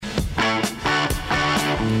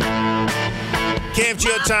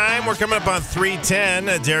KFGO time. We're coming up on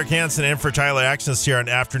 3:10. Derek Hansen in for Tyler Axis here on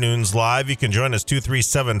Afternoons Live. You can join us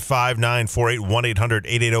 237-5948,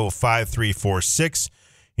 1-800-880-5346.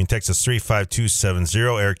 You can text us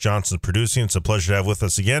 35270. Eric Johnson's producing. It's a pleasure to have with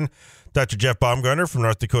us again Dr. Jeff Baumgardner from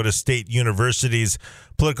North Dakota State University's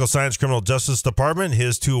Political Science Criminal Justice Department.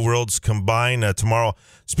 His two worlds combine tomorrow.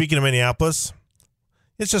 Speaking of Minneapolis,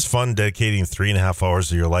 it's just fun dedicating 3.5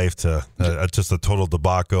 hours of your life to just a total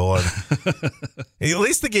debacle. And at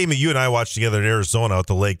least the game that you and I watched together in Arizona at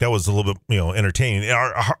the lake, that was a little bit entertaining.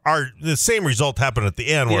 The same result happened at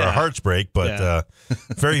the end where our hearts break, but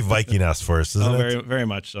very Viking-esque for us, isn't it? Very, very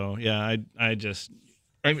much so. Yeah, I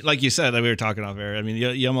mean, like you said, we were talking off air. I mean,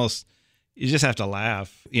 you just have to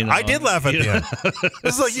laugh. I did laugh at the end.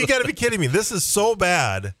 It's like, you got to be kidding me. This is so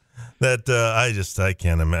bad that I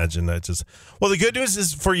can't imagine. Well, the good news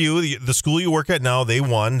is for you, the school you work at now, they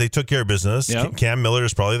won. They took care of business. Yep. Cam Miller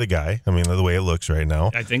is probably the guy. I mean, the way it looks right now.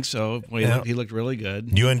 I think so. Well, he looked really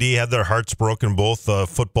good. UND had their hearts broken, both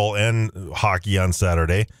football and hockey on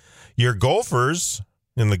Saturday. Your Gophers,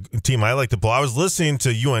 in the team I like to pull, I was listening to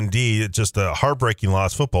UND, just a heartbreaking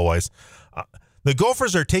loss football-wise. The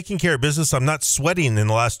Gophers are taking care of business. I'm not sweating in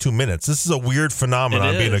the last 2 minutes. This is a weird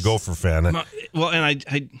phenomenon being a Gopher fan. Well, and I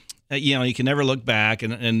you can never look back,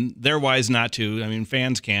 and they're wise not to. I mean,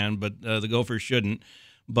 fans can, but the Gophers shouldn't.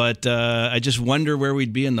 But I just wonder where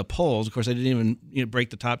we'd be in the polls. Of course, I didn't even break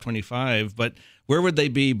the top 25, but where would they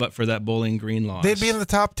be but for that Bowling Green loss? They'd be in the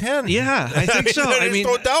top 10. Yeah, I think so. There's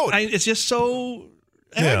no doubt. It's just so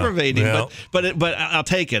aggravating, but I'll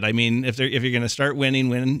take it. I mean, if you're going to start winning,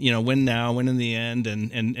 win now, win in the end,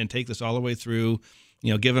 and take this all the way through.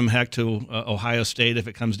 Give them heck to Ohio State if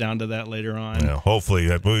it comes down to that later on. Yeah, hopefully,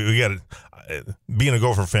 we got to. Being a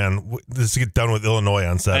Gopher fan, let's get done with Illinois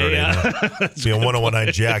on Saturday. Be on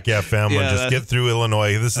 101.9 Jack FM and just get through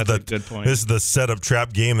Illinois. This is good point. This is the setup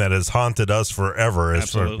trap game that has haunted us forever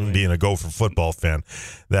as for being a Gopher football fan.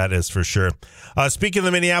 That is for sure. Speaking of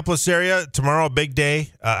the Minneapolis area, tomorrow a big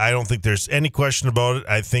day. I don't think there's any question about it.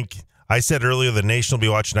 I think I said earlier the nation will be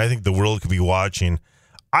watching. I think the world could be watching.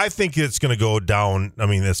 I think it's going to go down. I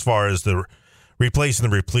mean, as far as the replacing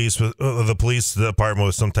the police department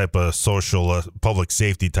with some type of social public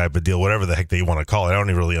safety type of deal, whatever the heck they want to call it. I don't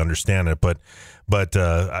even really understand it, but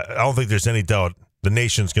I don't think there's any doubt the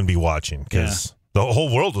nation's going to be watching because the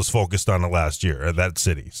whole world was focused on it last year at that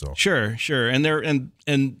city. So sure, and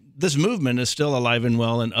this movement is still alive and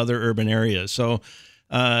well in other urban areas. So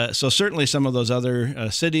certainly some of those other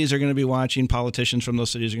cities are going to be watching. Politicians from those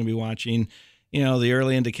cities are going to be watching. The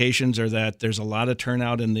early indications are that there's a lot of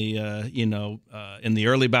turnout in the in the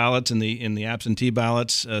early ballots, in the absentee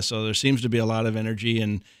ballots. So there seems to be a lot of energy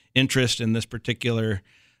and interest in this particular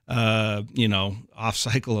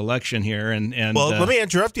off-cycle election here. And let me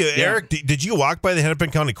interrupt you, Eric. Did you walk by the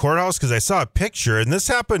Hennepin County Courthouse? Because I saw a picture, and this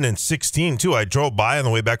happened in 2016 too. I drove by on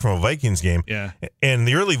the way back from a Vikings game. Yeah. And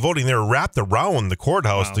the early voting, they were wrapped around the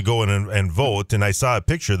courthouse to go in and vote. And I saw a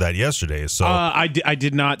picture of that yesterday. So I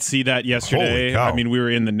did not see that yesterday. Holy cow. I mean, we were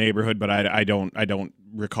in the neighborhood, but I don't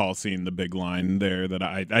recall seeing the big line there. That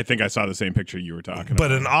I think I saw the same picture you were talking about.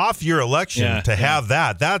 But an off-year election to have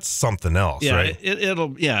that's something else, right?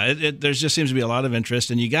 There just seems to be a lot of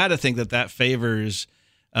interest, and you got to think that favors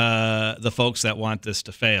the folks that want this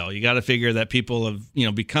to fail. You got to figure that people have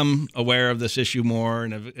become aware of this issue more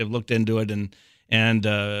and have looked into it and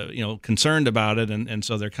concerned about it, and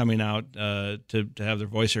so they're coming out to have their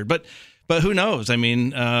voice heard. But who knows? I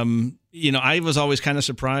mean, I was always kind of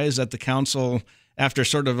surprised that the council, after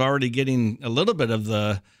sort of already getting a little bit of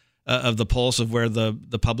the pulse of where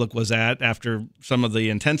the public was at after some of the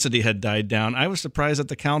intensity had died down, I was surprised that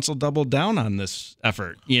the council doubled down on this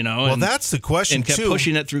effort. Well, that's the question and kept too.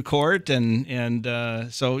 Pushing it through court, and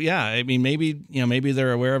so I mean, maybe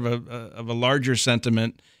they're aware of a larger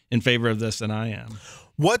sentiment in favor of this than I am.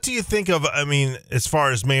 What do you think of? I mean, as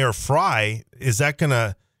far as Mayor Fry, is that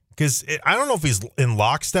gonna? Because I don't know if he's in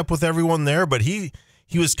lockstep with everyone there, but he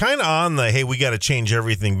was kind of on the hey, we got to change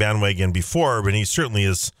everything bandwagon before, but he certainly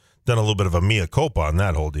has done a little bit of a mea culpa on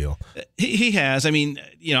that whole deal. He has. I mean,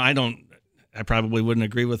 I probably wouldn't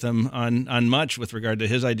agree with him on much with regard to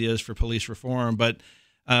his ideas for police reform, but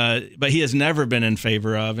he has never been in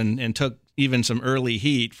favor of and took even some early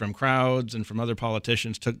heat from crowds and from other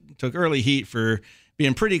politicians, took early heat for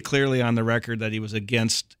being pretty clearly on the record that he was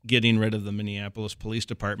against getting rid of the Minneapolis Police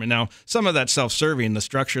Department. Now, some of that's self-serving. The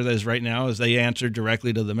structure that is right now is they answer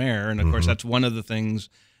directly to the mayor, and of course that's one of the things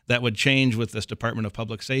that would change with this Department of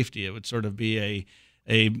Public Safety. It would sort of be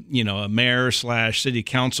a mayor / city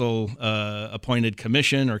council appointed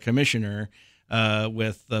commission or commissioner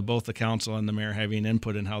with both the council and the mayor having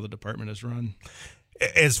input in how the department is run.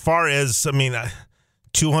 As far as,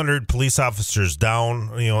 200 police officers down,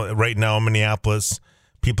 right now in Minneapolis,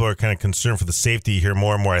 people are kind of concerned for the safety here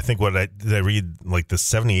more and more. I think did I read like the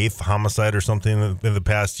 78th homicide or something in the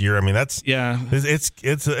past year.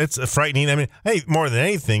 It's frightening. Hey, more than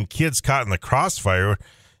anything, kids caught in the crossfire,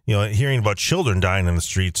 hearing about children dying in the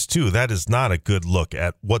streets too. That is not a good look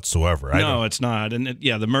at whatsoever. No, it's not. And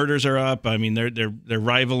the murders are up. They're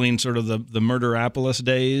rivaling sort of the Murderapolis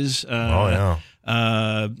days. From a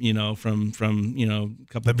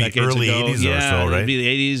couple of decades early ago. 80s or so, right? It'd be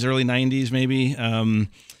the 80s, early 90s, maybe.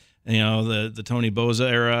 The Tony Boza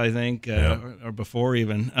era, I think, or before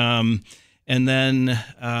even. And then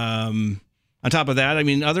on top of that,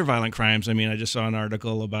 other violent crimes. I just saw an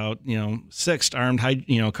article about 6 armed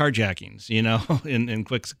carjackings, in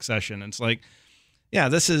quick succession. And it's like,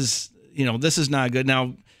 this is not good.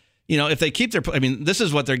 Now, if they keep their, this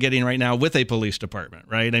is what they're getting right now with a police department,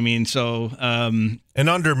 right? An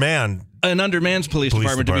undermanned police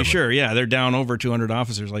department, to be sure. Yeah, they're down over 200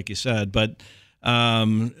 officers, like you said, but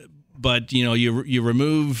you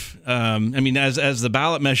remove, as the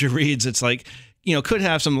ballot measure reads, it's like, could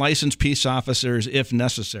have some licensed peace officers if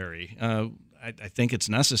necessary. I think it's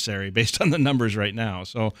necessary based on the numbers right now.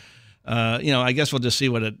 So, I guess we'll just see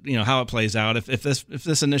what how it plays out. If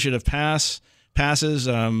this initiative passes,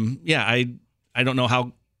 I don't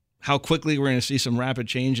know how quickly we're going to see some rapid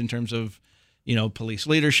change in terms of, police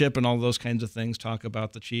leadership and all those kinds of things. Talk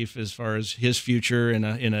about the chief as far as his future in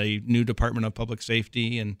a new Department of Public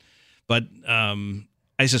Safety, but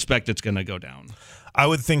I suspect it's going to go down. I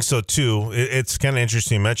would think so too. It's kind of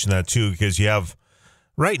interesting to mention that too, because you have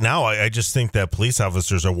right now. I just think that police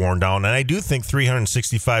officers are worn down, and I do think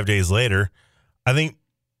 365 days later, I think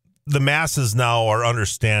the masses now are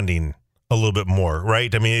understanding a little bit more, right?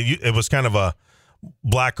 It was kind of a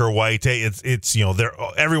black or white. Hey, it's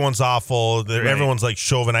everyone's awful. Right. Everyone's like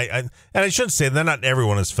Chauvin. And I shouldn't say that not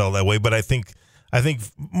everyone has felt that way, but I think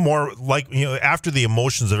more like, after the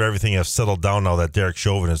emotions of everything have settled down now that Derek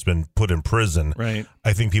Chauvin has been put in prison, right?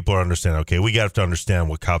 I think people are understanding, okay, we have to understand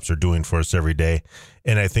what cops are doing for us every day.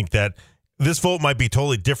 And I think that this vote might be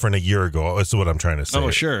totally different a year ago. That's what I'm trying to say.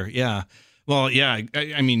 Oh, sure. Yeah. Well, yeah.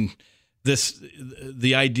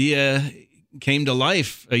 The idea came to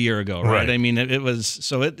life a year ago, right? It was,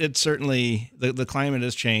 so it certainly, the climate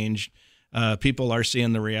has changed. People are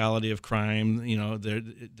seeing the reality of crime.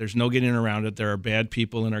 There's no getting around it. There are bad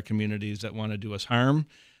people in our communities that want to do us harm.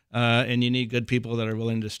 And you need good people that are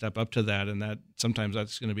willing to step up to that. And that sometimes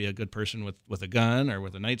that's going to be a good person with a gun or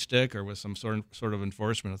with a nightstick or with some sort of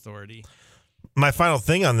enforcement authority. My final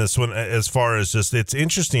thing on this one, as far as just, it's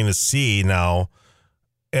interesting to see now,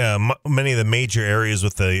 many of the major areas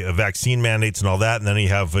with the vaccine mandates and all that, and then you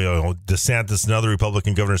have DeSantis and other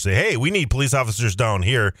Republican governors say, hey, we need police officers down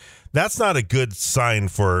here. That's not a good sign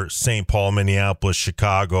for St. Paul, Minneapolis,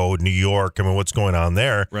 Chicago, New York. What's going on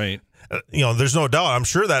there? Right. There's no doubt. I'm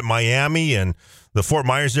sure that Miami and the Fort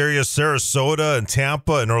Myers area, Sarasota and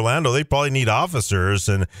Tampa and Orlando, they probably need officers.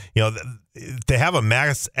 And, to have a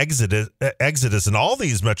mass exodus in all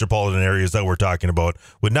these metropolitan areas that we're talking about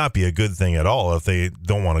would not be a good thing at all if they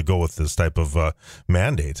don't want to go with this type of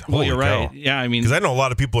mandate. Well, you're right. Yeah, because I know a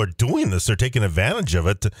lot of people are doing this. They're taking advantage of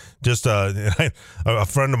it. Just a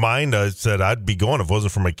friend of mine said I'd be going if it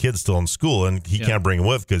wasn't for my kid still in school, and he can't bring him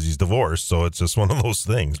with because he's divorced. So it's just one of those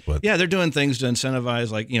things. But yeah, they're doing things to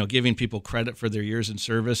incentivize, like giving people credit for their years in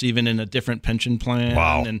service, even in a different pension plan.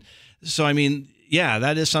 Wow. And so yeah,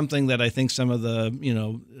 that is something that I think some of the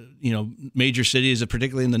major cities,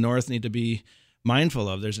 particularly in the north, need to be mindful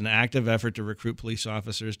of. There's an active effort to recruit police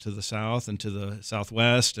officers to the south and to the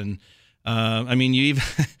southwest, and you even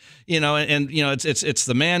it's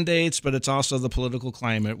the mandates, but it's also the political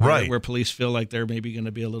climate where police feel like they're maybe going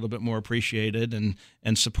to be a little bit more appreciated and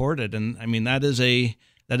supported, and that is a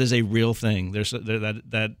real thing. There's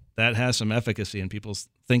that has some efficacy in people's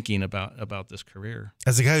thinking about this career.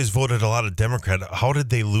 As a guy who's voted a lot of Democrat, how did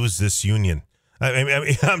they lose this union?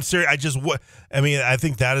 I'm serious. I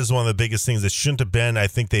think that is one of the biggest things that shouldn't have been. I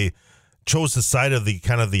think they chose the side of the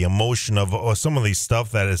kind of the emotion of some of these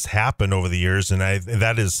stuff that has happened over the years, and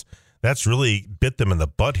that's really bit them in the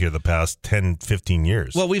butt here the past 10, 15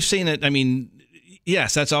 years. Well, we've seen it.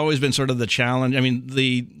 Yes, that's always been sort of the challenge.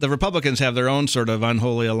 The Republicans have their own sort of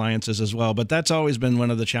unholy alliances as well, but that's always been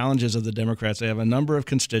one of the challenges of the Democrats. They have a number of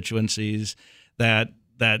constituencies that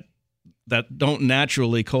don't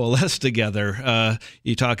naturally coalesce together.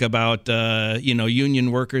 You talk about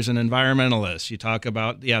union workers and environmentalists. You talk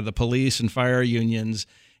about the police and fire unions,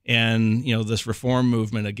 and this reform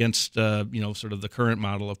movement against sort of the current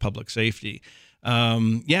model of public safety.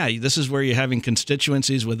 This is where you're having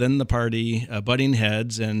constituencies within the party butting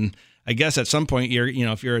heads, and I guess at some point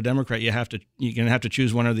if you're a Democrat, you're going to have to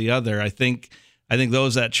choose one or the other. I think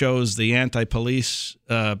those that chose the anti-police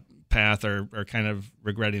path are kind of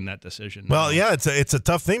regretting that decision. Well, yeah, it's a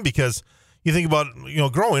tough thing because you think about,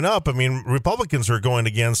 growing up, I mean, Republicans were going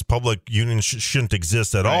against public unions shouldn't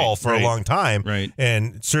exist at all for a long time. Right.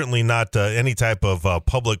 And certainly not any type of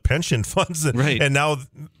public pension funds. Right. And now,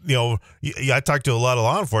 I talk to a lot of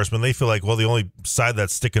law enforcement. They feel like, well, the only side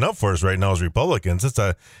that's sticking up for us right now is Republicans.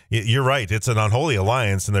 You're right. It's an unholy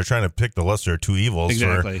alliance, and they're trying to pick the lesser of two evils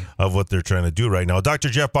of what they're trying to do right now. Dr.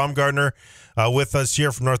 Jeff Baumgardner with us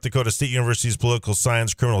here from North Dakota State University's Political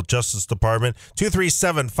Science Criminal Justice Department.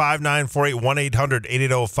 237-5948,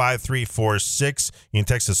 1-800-880-5346. You can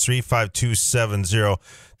text us 35270.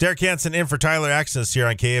 Derek Hansen in for Tyler Axness here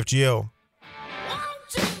on KFGO.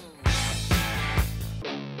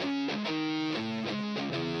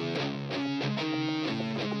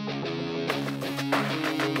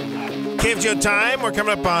 KFGO time. We're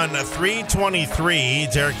coming up on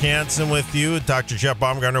 3:23. Derek Hansen with you. Dr. Jeff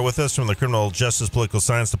Baumgardner with us from the Criminal Justice Political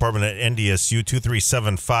Science Department at NDSU.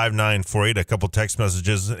 237-5948. A couple text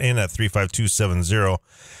messages in at 35270.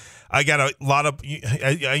 I got a lot of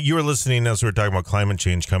you were listening as we were talking about climate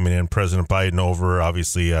change coming in. President Biden over,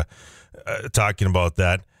 obviously, talking about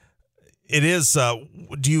that. It is.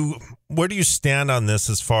 Where do you stand on this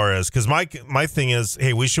as far as, because my thing is,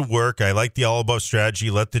 hey, we should work. I like the all above strategy.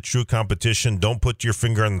 Let the true competition. Don't put your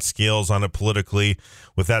finger on the scales on it politically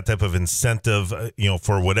with that type of incentive,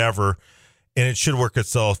 for whatever. And it should work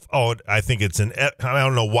itself out. I think I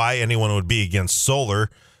don't know why anyone would be against solar.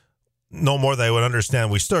 No more than I would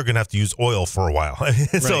understand. We still are going to have to use oil for a while.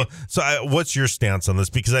 So what's your stance on this?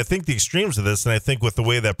 Because I think the extremes of this, and I think with the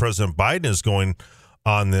way that President Biden is going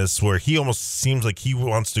on this, where he almost seems like he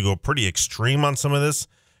wants to go pretty extreme on some of this,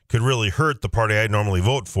 could really hurt the party I normally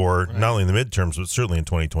vote for, not only in the midterms, but certainly in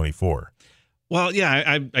 2024. Well,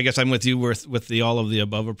 yeah, I guess I'm with you with the all of the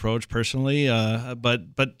above approach personally,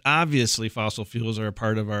 but obviously fossil fuels are a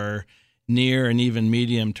part of our near and even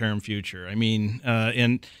medium term future. I mean,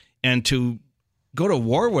 and to go to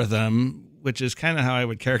war with them, which is kind of how I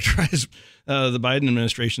would characterize the Biden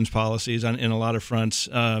administration's policies in a lot of fronts,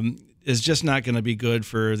 is just not going to be good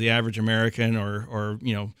for the average American or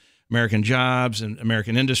American jobs and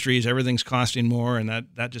American industries. Everything's costing more, and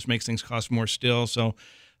that just makes things cost more still. So,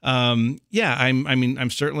 I'm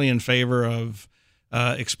certainly in favor of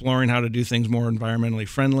exploring how to do things more environmentally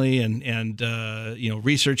friendly and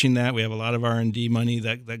researching that. We have a lot of R&D money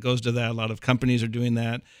that goes to that. A lot of companies are doing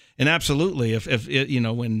that, and absolutely, if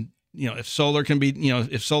solar can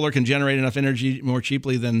if solar can generate enough energy more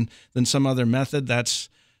cheaply than some other method, that's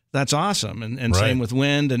awesome, and same with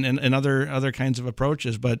wind and other kinds of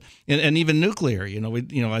approaches, but and even nuclear.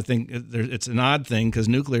 I think it's an odd thing because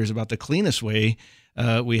nuclear is about the cleanest way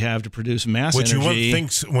we have to produce mass energy. Which you wouldn't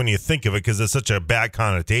think when you think of it, because it's such a bad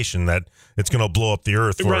connotation that it's going to blow up the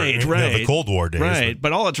earth for the Cold War days. Right,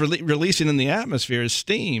 but all it's releasing in the atmosphere is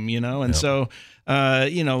steam. So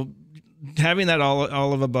having that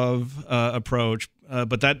all of above approach.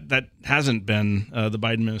 But that hasn't been the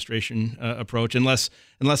Biden administration approach, unless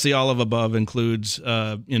the all of above includes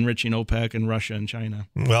enriching OPEC and Russia and China.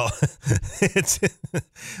 Well,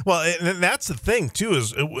 and that's the thing too,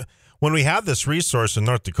 is when we have this resource in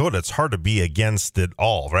North Dakota, it's hard to be against it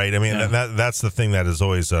all, right? I mean, that's the thing that has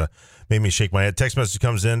always made me shake my head. Text message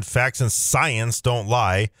comes in: facts and science don't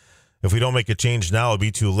lie. If we don't make a change now, it'll be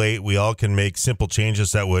too late. We all can make simple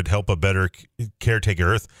changes that would help a better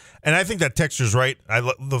caretaker Earth. And I think that texture's right.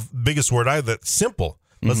 The biggest word that's simple.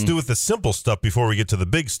 Let's do with the simple stuff before we get to the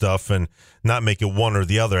big stuff and not make it one or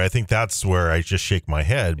the other. I think that's where I just shake my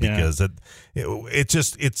head, because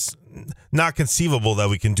it's not conceivable that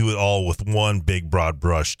we can do it all with one big broad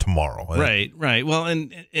brush tomorrow. Right. Well,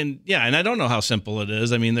 and I don't know how simple it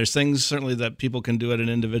is. I mean, there's things certainly that people can do at an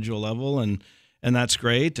individual level, and that's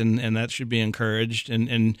great, and that should be encouraged,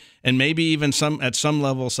 and maybe even at some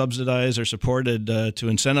level subsidized or supported to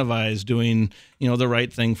incentivize doing the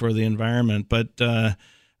right thing for the environment. But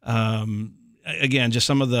again, just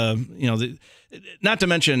some of the not to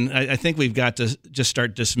mention, I think we've got to just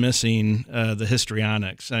start dismissing the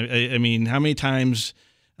histrionics. I mean, how many times?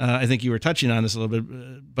 I think you were touching on this a little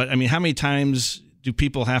bit, but I mean, how many times do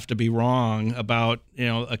people have to be wrong about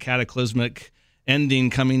a cataclysmic ending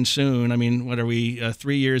coming soon? I mean, what are we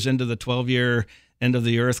 3 years into the 12-year end of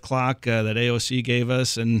the earth clock that AOC gave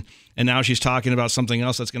us, and now she's talking about something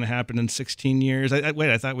else that's going to happen in 16 years.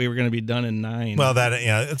 I thought we were going to be done in 9. Well,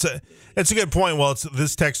 it's a good point. Well,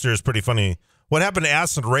 this texter is pretty funny. What happened to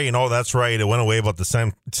acid rain? Oh, that's right. It went away about the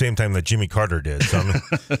same time that Jimmy Carter did. So,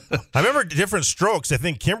 I remember different strokes. I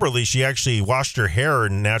think Kimberly, she actually washed her hair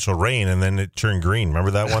in natural rain and then it turned green.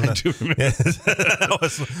 Remember that one? I do remember. That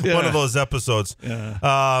was one of those episodes. Yeah.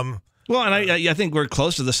 Well, and I think we're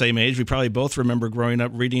close to the same age. We probably both remember growing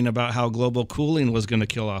up reading about how global cooling was going to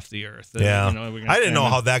kill off the earth. Yeah. I didn't know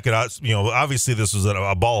how that could, obviously this was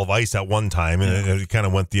a ball of ice at one time and it kind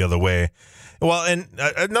of went the other way. Well, and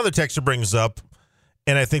another texter brings up,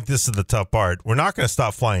 and I think this is the tough part, we're not going to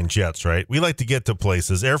stop flying jets, right? We like to get to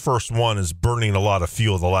places. Air Force One is burning a lot of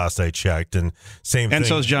fuel the last I checked, and same thing. And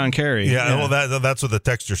so is John Kerry. Yeah. Well, that's what the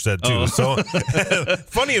texter said, too. So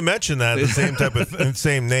funny you mentioned that, the same type of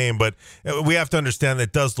same name, but we have to understand that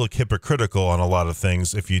it does look hypocritical on a lot of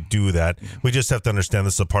things if you do that. We just have to understand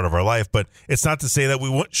this is a part of our life, but it's not to say that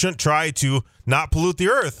we shouldn't try to not pollute the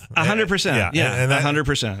earth. 100%. Yeah, and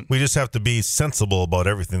 100%. We just have to be sensible about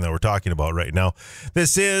everything that we're talking about right now.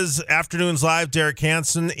 This is Afternoons Live. Derek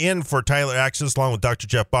Hansen in for Tyler Axis, along with Dr.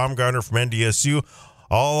 Jeff Baumgardner from NDSU.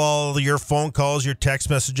 All your phone calls, your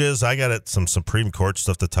text messages. I got some Supreme Court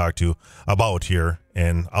stuff to talk to about here,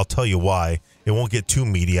 and I'll tell you why. It won't get too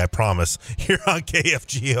meaty, I promise, here on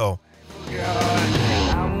KFGO.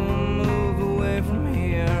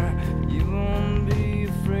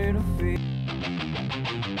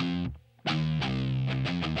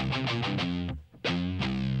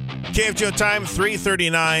 KFGO time,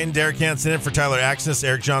 3:39. Derek Hansen in for Tyler Axis.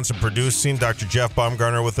 Eric Johnson producing. Dr. Jeff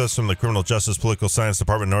Baumgardner with us from the Criminal Justice Political Science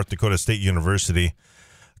Department, North Dakota State University.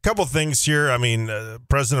 A couple things here. I mean,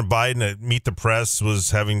 President Biden at Meet the Press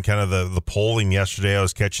was having kind of the polling yesterday. I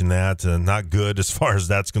was catching that. Not good as far as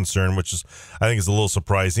that's concerned, which is, I think, is a little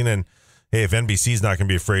surprising. And, hey, if NBC's not going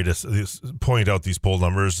to be afraid to point out these poll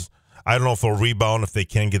numbers, I don't know if they'll rebound, if they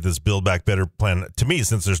can get this Build Back Better plan. To me,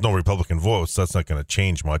 since there's no Republican votes, that's not going to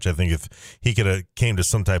change much. I think if he could have came to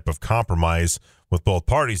some type of compromise with both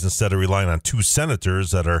parties instead of relying on 2 senators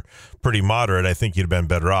that are pretty moderate, I think he'd have been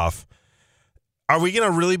better off. Are we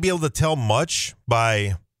going to really be able to tell much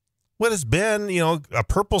by what has been, a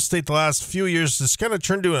purple state the last few years? It's kind of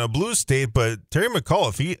turned to a blue state, but Terry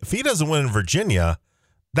McAuliffe, if he doesn't win in Virginia,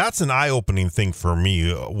 that's an eye-opening thing for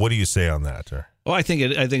me. What do you say on that? Well, I think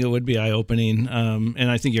it would be eye-opening,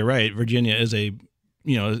 and I think you're right. Virginia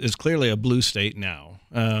is clearly a blue state now,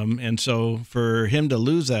 and so for him to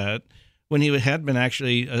lose that when he had been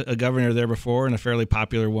actually a governor there before and a fairly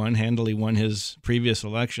popular one, handily won his previous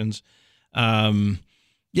elections. I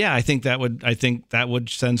think that would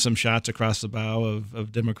send some shots across the bow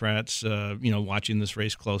of Democrats, watching this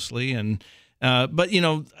race closely and. But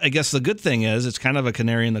I guess the good thing is it's kind of a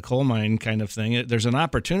canary in the coal mine kind of thing. There's an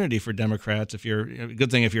opportunity for Democrats. If you're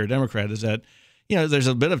a Democrat is that, there's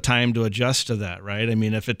a bit of time to adjust to that, right? I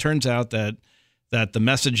mean, if it turns out that the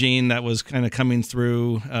messaging that was kind of coming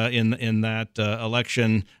through in that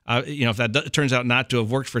election, if that turns out not to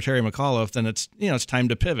have worked for Terry McAuliffe, then it's time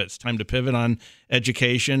to pivot. It's time to pivot on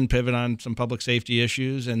education, pivot on some public safety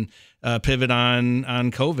issues, and pivot on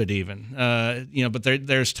COVID even. But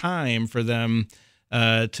there's time for them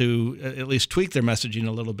to at least tweak their messaging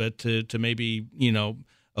a little bit to maybe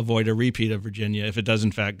avoid a repeat of Virginia if it does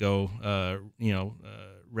in fact go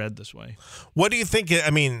red this way. What do you think? I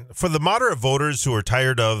mean, for the moderate voters who are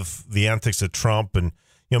tired of the antics of Trump and,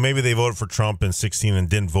 maybe they voted for Trump in 2016 and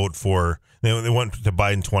didn't vote for, they went to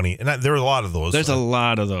Biden 20. And there are a lot of those. There's a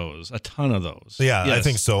lot of those, a ton of those. Yeah, yes. I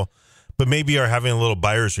think so. But maybe are having a little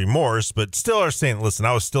buyer's remorse, but still are saying, listen,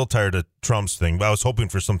 I was still tired of Trump's thing, but I was hoping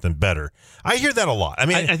for something better. I hear that a lot. I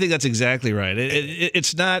mean, I think that's exactly right.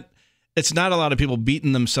 It's not a lot of people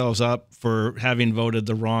beating themselves up for having voted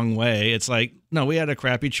the wrong way. It's like, no, we had a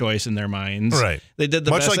crappy choice in their minds. Right. They did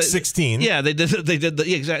the much best like 16. Yeah, they did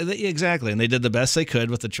exactly, and they did the best they could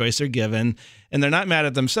with the choice they're given. And they're not mad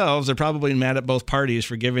at themselves. They're probably mad at both parties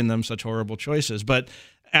for giving them such horrible choices. But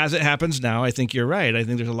as it happens now, I think you're right. I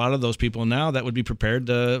think there's a lot of those people now that would be prepared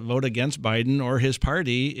to vote against Biden or his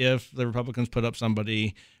party if the Republicans put up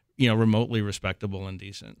somebody remotely respectable and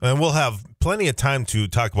decent. And we'll have plenty of time to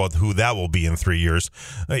talk about who that will be in 3 years.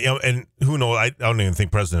 And who knows? I don't even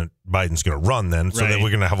think President Biden's going to run then. So that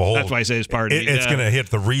we're going to have a whole. That's why I say his party. It's going to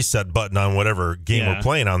hit the reset button on whatever game we're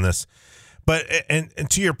playing on this. But and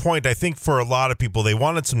to your point, I think for a lot of people, they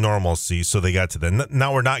wanted some normalcy, so they got to that.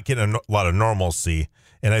 Now we're not getting a lot of normalcy.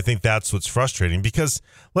 And I think that's what's frustrating because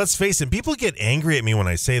let's face it, people get angry at me when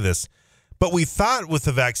I say this. But we thought with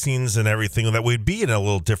the vaccines and everything that we'd be in a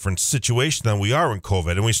little different situation than we are in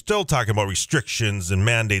COVID. And we're still talking about restrictions and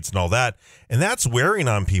mandates and all that. And that's wearing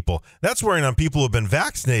on people. That's wearing on people who have been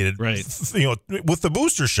vaccinated, right, with the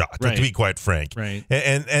booster shot, right, to be quite frank. Right.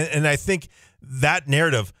 And I think that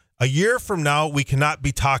narrative, a year from now, we cannot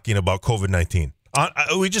be talking about COVID-19.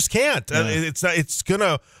 We just can't. Yeah. It's going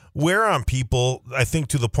to wear on people, I think,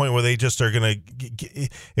 to the point where they just are going to,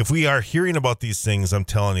 if we are hearing about these things, I'm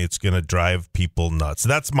telling you, it's going to drive people nuts.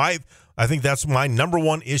 I think that's my number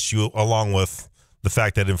one issue, along with the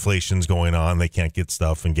fact that inflation's going on, they can't get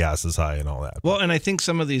stuff and gas is high and all that. Well, and I think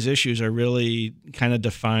some of these issues are really kind of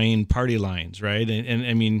define party lines, right? And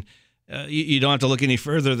I mean, you don't have to look any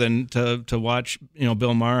further than to watch,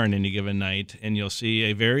 Bill Maher on any given night, and you'll see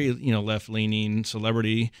a very, left-leaning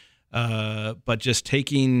celebrity, but just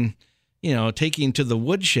taking to the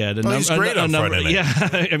woodshed. He's great on Friday night.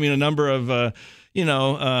 Yeah, I mean, a number of,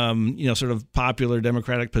 sort of popular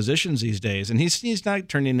Democratic positions these days, and he's not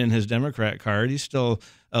turning in his Democrat card. He's still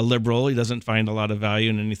a liberal. He doesn't find a lot of value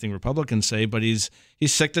in anything Republicans say, but he's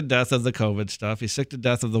sick to death of the COVID stuff. He's sick to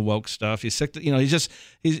death of the woke stuff. He's sick to,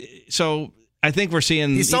 so I think we're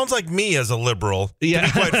seeing. He sounds like me as a liberal, to be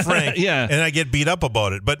quite frank. Yeah. And I get beat up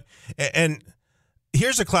about it. And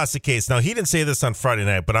here's a classic case. Now, he didn't say this on Friday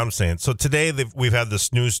night, but I'm saying, so today we've had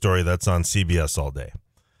this news story that's on CBS all day.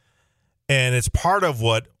 And it's part of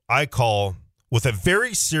what I call, with a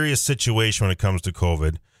very serious situation when it comes to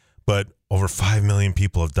COVID, but over 5 million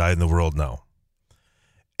people have died in the world now.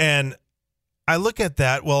 And I look at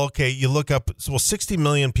that, well, okay, you look up, 60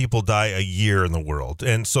 million people die a year in the world.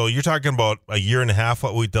 And so you're talking about a year and a half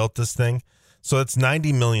what we dealt this thing. So it's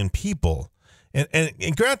 90 million people.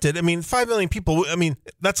 And granted, I mean, 5 million people, I mean,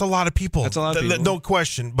 that's a lot of people. That's a lot of people. No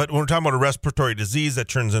question. But when we're talking about a respiratory disease that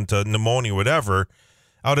turns into pneumonia, whatever,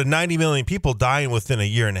 out of 90 million people dying within a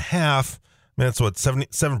year and a half, I mean, that's what,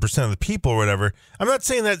 77% of the people or whatever. I'm not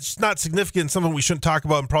saying that's not significant, something we shouldn't talk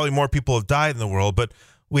about, and probably more people have died in the world, but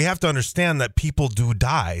we have to understand that people do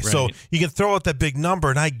die. Right. So you can throw out that big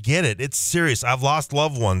number, and I get it. It's serious. I've lost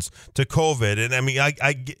loved ones to COVID, and I mean,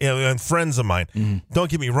 and friends of mine. Mm-hmm.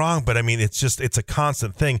 Don't get me wrong, but I mean, it's a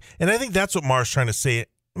constant thing. And I think that's what Mar's trying to say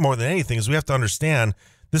more than anything, is we have to understand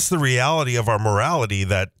this is the reality of our morality,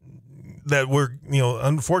 that we're,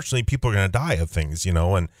 unfortunately people are going to die of things,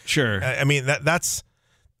 and sure. I mean, that's,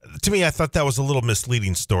 to me, I thought that was a little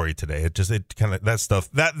misleading story today. It kind of, that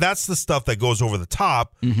stuff, that's the stuff that goes over the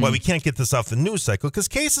top. Mm-hmm. Why we can't get this off the news cycle, because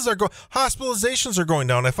cases are hospitalizations are going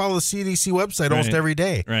down. I follow the CDC website almost every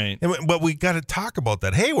day. Right. But we got to talk about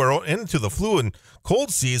that. Hey, we're into the flu and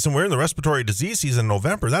cold season. We're in the respiratory disease season in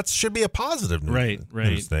November. That should be a positive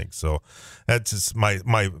news thing. So that's just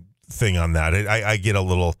my thing on that. I get a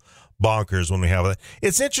little bonkers when we have that.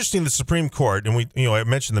 It's interesting, the Supreme Court, and I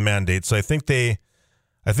mentioned the mandate, so I think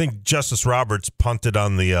Justice Roberts punted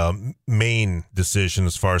on the Maine decision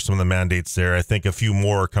as far as some of the mandates there. I think a few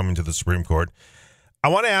more are coming to the Supreme Court. I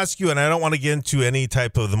want to ask you, and I don't want to get into any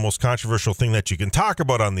type of the most controversial thing that you can talk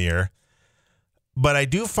about on the air, but I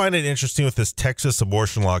do find it interesting with this Texas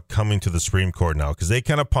abortion law coming to the Supreme Court now, because they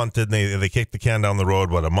kind of punted and they kicked the can down the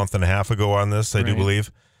road, a month and a half ago on this, I do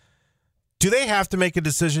believe. Do they have to make a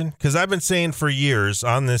decision? Because I've been saying for years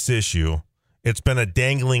on this issue, it's been a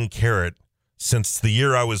dangling carrot since the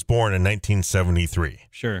year I was born in 1973.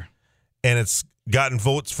 Sure. And it's gotten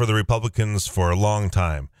votes for the Republicans for a long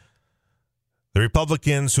time. The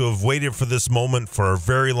Republicans who have waited for this moment for a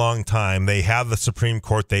very long time, they have the Supreme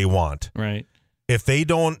Court they want. Right. If they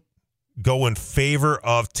don't go in favor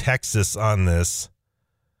of Texas on this,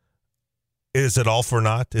 is it all for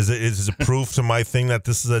naught? Is it proof to my thing that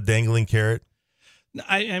this is a dangling carrot?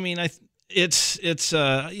 I mean, it's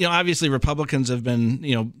obviously Republicans have been,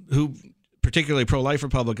 who particularly pro-life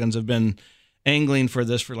Republicans have been angling for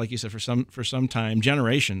this for, like you said, for some time,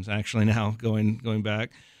 generations actually now going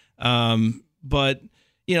back. But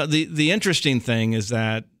the interesting thing is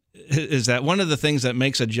that one of the things that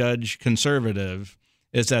makes a judge conservative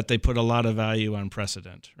is that they put a lot of value on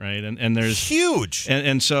precedent, right? And there's huge,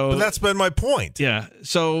 and so but that's been my point. Yeah,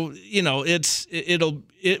 so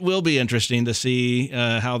it will be interesting to see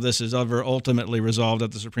how this is ever ultimately resolved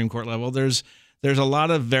at the Supreme Court level. There's a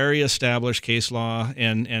lot of very established case law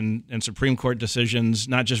and Supreme Court decisions,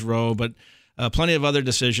 not just Roe, but plenty of other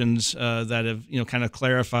decisions that have kind of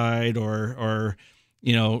clarified or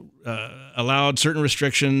allowed certain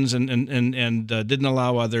restrictions and didn't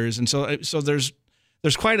allow others, and so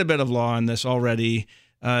there's quite a bit of law on this already.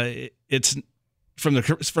 It's from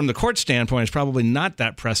the court standpoint, it's probably not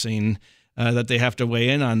that pressing that they have to weigh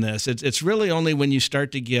in on this. It's really only when you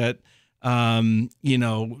start to get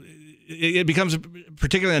it becomes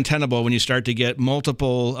particularly untenable when you start to get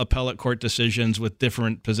multiple appellate court decisions with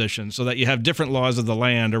different positions, so that you have different laws of the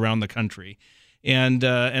land around the country. And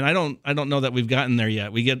I don't know that we've gotten there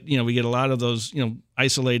yet. We get a lot of those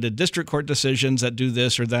isolated district court decisions that do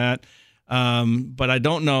this or that, but I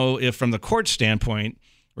don't know if from the court standpoint,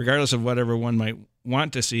 regardless of whatever one might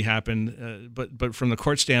want to see happen, but from the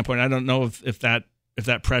court standpoint, I don't know if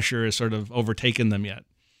that pressure has sort of overtaken them yet.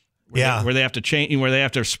 Where they have to change, where they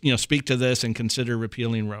have to speak to this and consider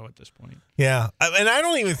repealing Roe at this point. Yeah, and I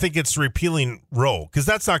don't even think it's repealing Roe, because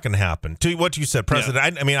that's not going to happen. To what you said,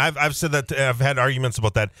 President. Yeah. I've said that. I've had arguments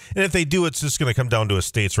about that, and if they do, it's just going to come down to a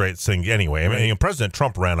states' rights thing anyway. Right. President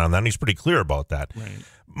Trump ran on that, and he's pretty clear about that. Right.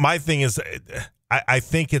 My thing is, I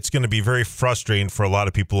think it's going to be very frustrating for a lot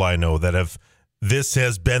of people I know that have. This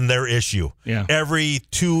has been their issue. Yeah. Every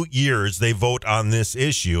 2 years they vote on this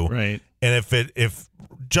issue. Right. And if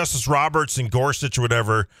Justice Roberts and Gorsuch or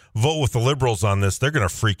whatever vote with the liberals on this, they're going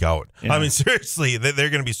to freak out. Yeah. I mean, seriously, they're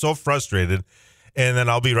going to be so frustrated. And then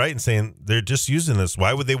I'll be right in saying they're just using this.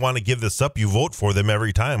 Why would they want to give this up? You vote for them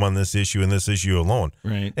every time on this issue and this issue alone.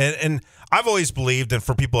 Right. And I've always believed, and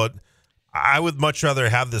for people, I would much rather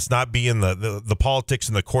have this not be in the politics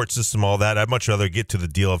and the court system, all that. I'd much rather get to the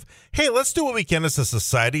deal of, hey, let's do what we can as a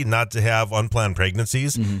society not to have unplanned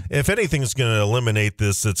pregnancies. Mm-hmm. If anything's going to eliminate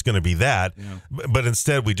this, it's going to be that. Yeah. But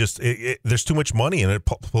instead, we just there's too much money in it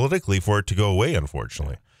politically for it to go away,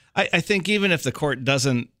 unfortunately. I think even if the court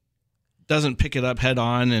doesn't pick it up head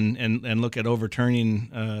on and look at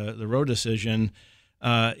overturning the Roe decision,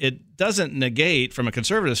 it doesn't negate, from a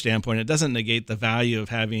conservative standpoint, it doesn't negate the value of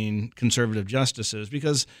having conservative justices,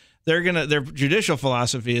 because their judicial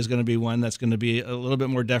philosophy is going to be one that's going to be a little bit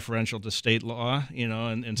more deferential to state law,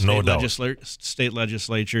 and state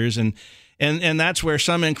legislatures, and that's where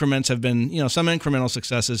some increments have been, some incremental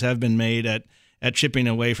successes have been made at chipping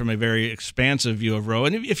away from a very expansive view of Roe.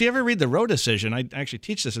 And if you ever read the Roe decision, I actually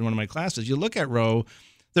teach this in one of my classes. You look at Roe,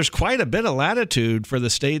 there's quite a bit of latitude for the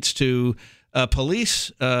states to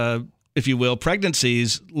police, if you will,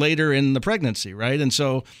 pregnancies later in the pregnancy, right? And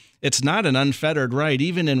so it's not an unfettered right,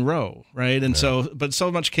 even in Roe, right? And but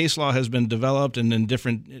so much case law has been developed, and in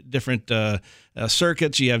different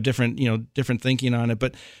circuits, you have different thinking on it.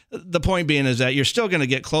 But the point being is that you're still going to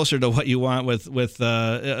get closer to what you want with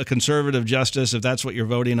a conservative justice, if that's what you're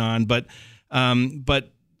voting on. But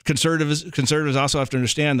conservatives also have to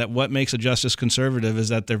understand that what makes a justice conservative is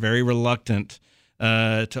that they're very reluctant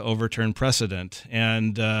to overturn precedent.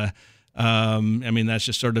 And that's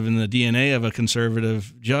just sort of in the DNA of a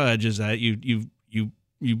conservative judge, is that you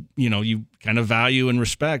kind of value and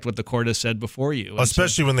respect what the court has said before you.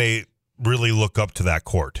 Especially when they really look up to that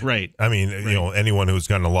court. Right. I mean, anyone who's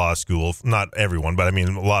gone to law school, not everyone, but I mean,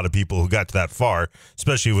 a lot of people who got to that far,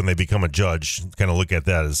 especially when they become a judge, kind of look at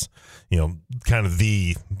that as, kind of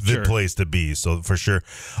the place to be. So for sure.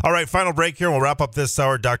 All right, final break here. We'll wrap up this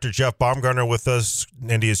hour. Dr. Jeff Baumgardner with us,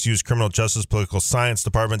 NDSU's Criminal Justice Political Science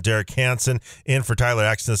Department. Derek Hansen in for Tyler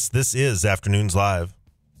Axness. This is Afternoons Live.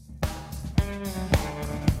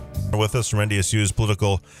 With us from NDSU's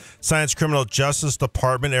Political Science Criminal Justice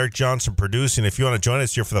Department, Eric Johnson producing. If you want to join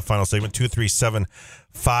us here for the final segment,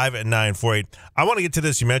 237-5948. I want to get to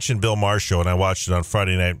this. You mentioned Bill Maher's show, and I watched it on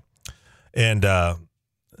Friday night. And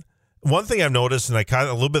one thing I've noticed, and I caught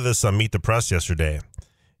a little bit of this on Meet the Press yesterday,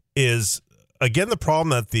 is, again, the problem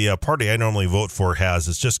that the party I normally vote for has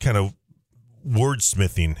is just kind of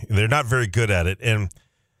wordsmithing. They're not very good at it. And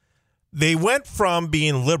they went from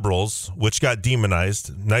being liberals, which got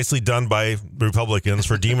demonized, nicely done by Republicans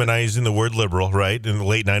for demonizing the word liberal, right, in the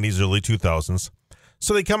late 90s, early 2000s.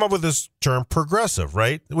 So they come up with this term progressive,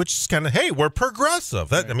 right, which is kind of, hey, we're progressive.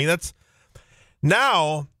 That's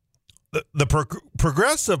now the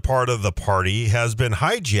progressive part of the party has been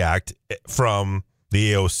hijacked from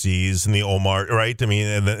the AOCs and the Omar, right,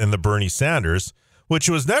 and the Bernie Sanders, which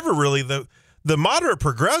was never really the moderate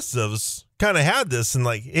progressives kind of had this and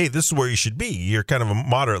like, hey, this is where you should be. You're kind of a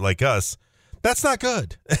moderate like us. That's not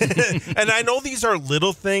good. And I know these are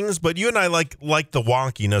little things, but you and I like the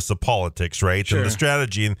wonkiness of politics, right? Sure. And the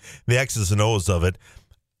strategy and the X's and O's of it.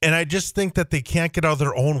 And I just think that they can't get out of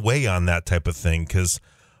their own way on that type of thing, because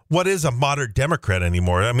what is a moderate Democrat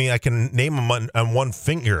anymore? I mean, I can name them on one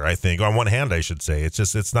finger, I think, on one hand, I should say.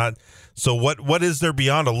 It's not. So what is there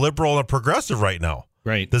beyond a liberal and a progressive right now?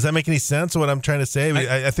 Right. Does that make any sense, what I'm trying to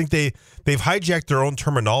say? I think they've hijacked their own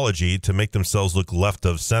terminology to make themselves look left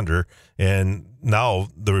of center, and now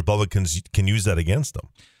the Republicans can use that against them.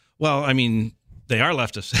 Well, I mean, they are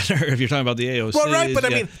left of center if you're talking about the AOC. Well, right, but I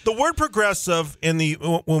mean, the word progressive when they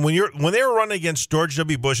were running against George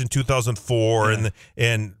W. Bush in 2004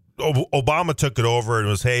 and Obama took it over and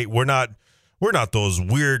was, hey, we're not those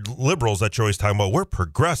weird liberals that you're always talking about. We're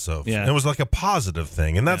progressive. Yeah. And it was like a positive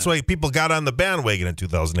thing. And that's why people got on the bandwagon in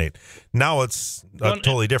 2008. Now it's a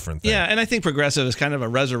totally different thing. Yeah, and I think progressive is kind of a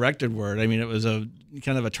resurrected word. I mean, it was a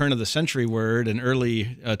kind of a turn of the century word, an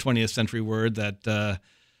early 20th century word that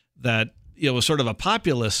was sort of a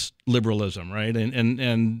populist liberalism, right?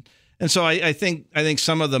 And so I think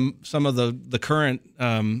some of the current,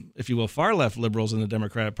 if you will, far left liberals in the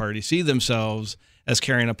Democratic Party see themselves as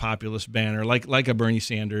carrying a populist banner, like a Bernie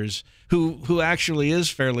Sanders, who actually is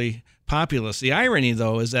fairly populist. The irony,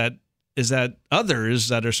 though, is that others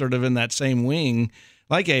that are sort of in that same wing,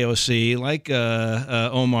 like AOC, like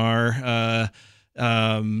Omar,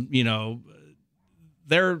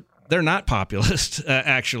 they're not populist,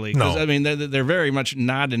 actually. No. I mean, they're very much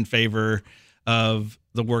not in favor of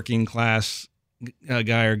the working class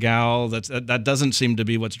guy or gal. That doesn't seem to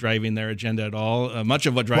be what's driving their agenda at all. Much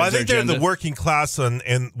of what drives their agenda. I think they're the working class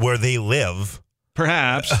and where they live.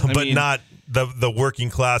 Perhaps. But not the working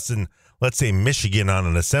class in, let's say, Michigan on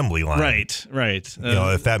an assembly line. Right.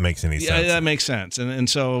 If that makes any sense. Yeah, that makes sense. And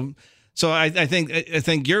so I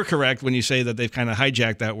think you're correct when you say that they've kind of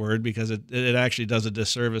hijacked that word, because it actually does a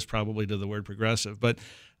disservice probably to the word progressive. But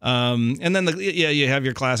and then you have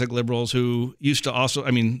your classic liberals who used to also,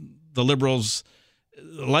 the liberals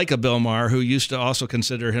like a Bill Maher, who used to also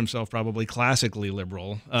consider himself probably classically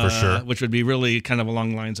liberal, for sure, which would be really kind of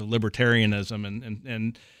along the lines of libertarianism,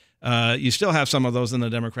 and you still have some of those in the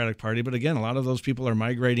Democratic Party, but again, a lot of those people are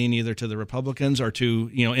migrating either to the Republicans or to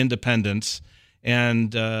independents,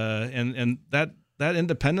 and that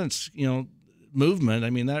independence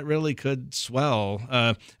movement, that really could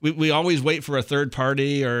swell. We always wait for a third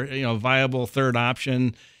party or viable third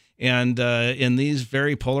option. And in these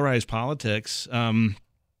very polarized politics,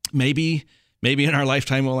 maybe in our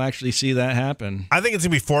lifetime we'll actually see that happen. I think it's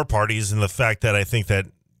going to be four parties, in the fact that I think that,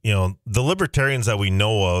 the libertarians that we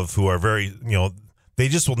know of who are very, they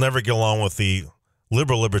just will never get along with the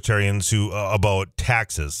liberal libertarians who about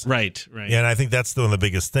taxes. Right. And I think that's one of the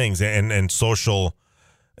biggest things. And social,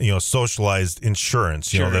 socialized insurance,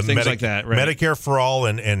 sure, things like that. Right. Medicare for all.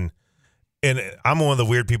 And I'm one of the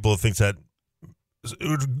weird people who thinks that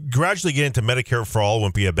gradually get into Medicare for all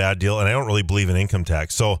wouldn't be a bad deal, and I don't really believe in income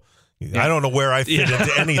tax, so I don't know where I fit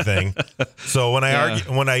into anything. So when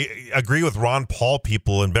I agree with Ron Paul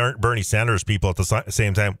people and Bernie Sanders people at the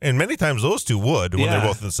same time, and many times those two would when they're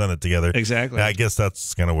both in the Senate together. Exactly. I guess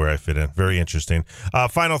that's kind of where I fit in. Very interesting.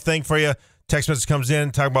 Final thing for you: text message comes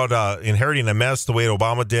in talking about inheriting a mess the way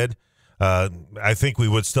Obama did. I think we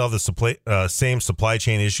would still have the same supply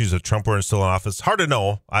chain issues if Trump were still in office. Hard to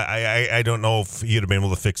know. I don't know if he'd have been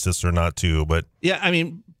able to fix this or not, too. But yeah,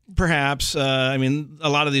 perhaps. A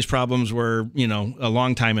lot of these problems were, a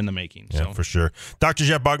long time in the making. So. Yeah, for sure. Dr.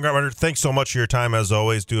 Jeff Baumgardner, thanks so much for your time, as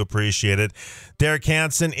always. Do appreciate it. Derek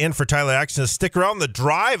Hansen in for Tyler Axton. Stick around. The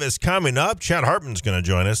Drive is coming up. Chad Hartman's going to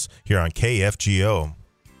join us here on KFGO.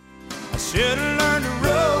 I should have learned to